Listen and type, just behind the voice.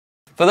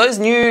For those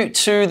new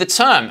to the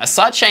term, a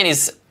sidechain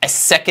is a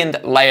second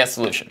layer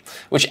solution,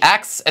 which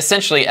acts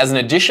essentially as an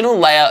additional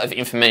layer of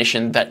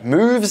information that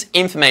moves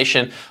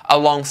information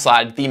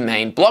alongside the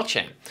main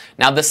blockchain.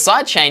 Now, the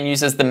sidechain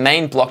uses the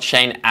main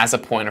blockchain as a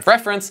point of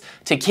reference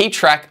to keep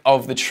track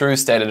of the true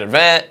state of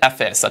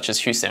affairs, such as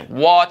who sent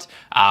what,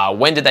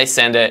 when did they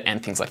send it,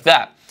 and things like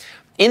that.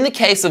 In the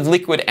case of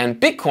Liquid and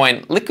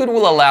Bitcoin, Liquid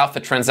will allow for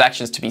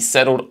transactions to be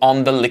settled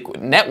on the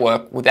Liquid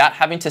network without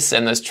having to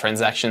send those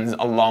transactions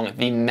along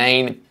the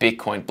main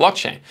Bitcoin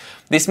blockchain.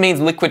 This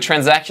means Liquid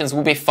transactions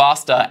will be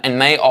faster and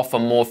may offer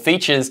more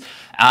features,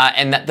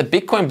 and that the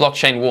Bitcoin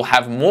blockchain will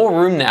have more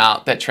room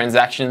now that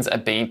transactions are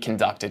being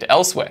conducted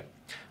elsewhere.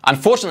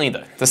 Unfortunately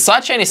though, the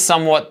sidechain is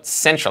somewhat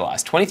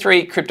centralized.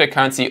 23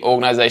 cryptocurrency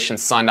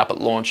organizations signed up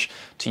at launch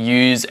to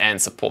use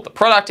and support the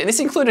product, and this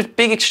included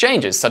big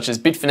exchanges such as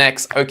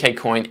Bitfinex,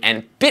 OKCoin,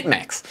 and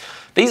BitMEX.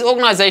 These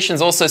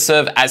organizations also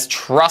serve as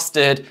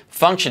trusted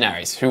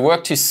functionaries who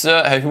work to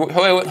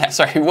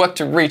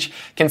reach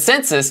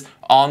consensus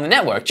on the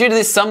network. Due to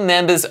this, some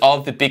members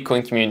of the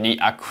Bitcoin community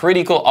are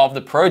critical of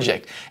the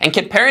project and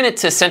comparing it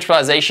to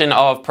centralization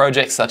of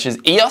projects such as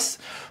EOS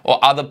or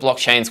other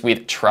blockchains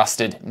with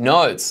trusted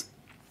nodes.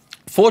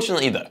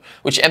 Fortunately though,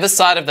 whichever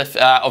side of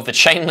the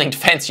chain-linked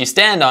fence you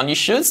stand on, you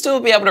should still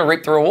be able to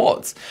reap the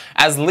rewards.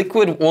 As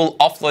Liquid will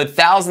offload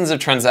thousands of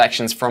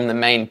transactions from the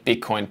main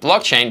Bitcoin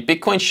blockchain,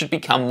 Bitcoin should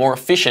become more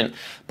efficient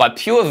by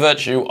pure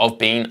virtue of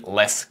being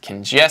less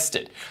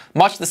congested.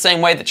 Much the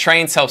same way that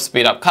trains help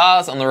speed up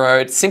cars on the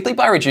road simply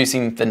by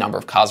reducing the number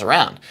of cars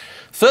around.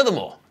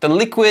 Furthermore, the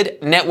Liquid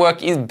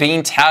network is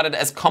being touted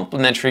as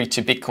complementary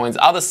to Bitcoin's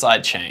other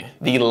sidechain,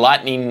 the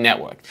Lightning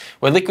Network.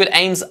 Where Liquid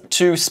aims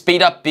to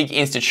speed up big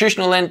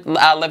institutional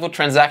level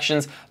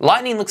transactions,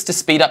 Lightning looks to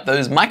speed up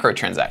those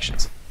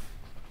microtransactions.